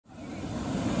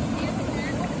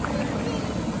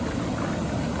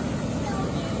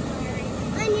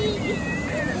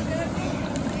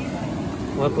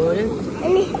What boden?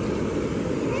 Daddy,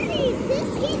 this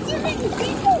gets even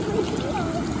bigger.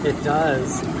 It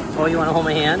does. Oh, you want to hold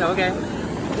my hand? Okay.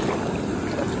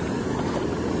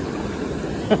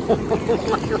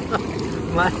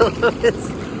 Milo is...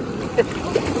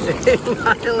 Hey,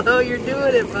 Milo, you're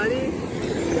doing it, buddy.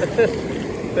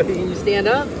 Can you stand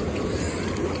up?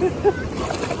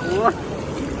 What?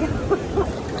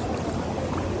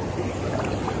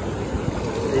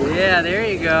 Yeah, there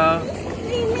you go.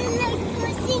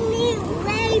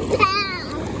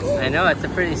 I know, it's a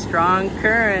pretty strong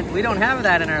current. We don't have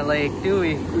that in our lake, do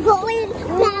we? Going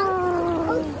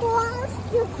down across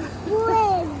the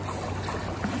bridge.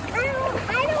 I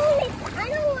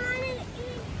don't want to eat.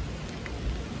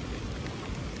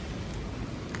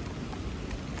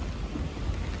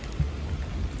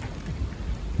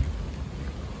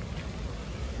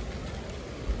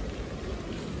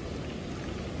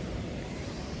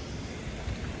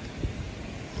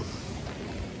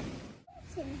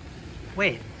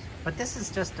 Wait, but this is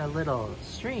just a little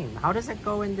stream. How does it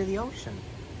go into the ocean?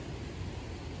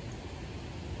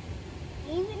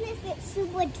 Even if it's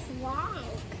super strong,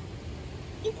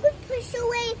 it could push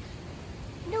away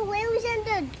the waves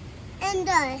and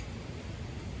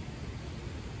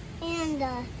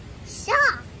the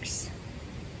sharks.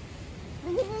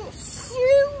 Because it's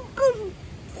super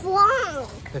strong.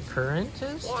 The current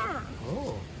is? Yeah.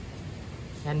 Oh.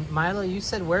 And Milo, you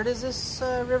said where does this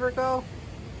river go?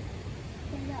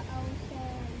 In the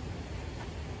ocean.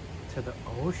 To the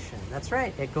ocean. That's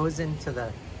right. It goes into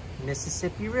the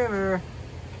Mississippi River.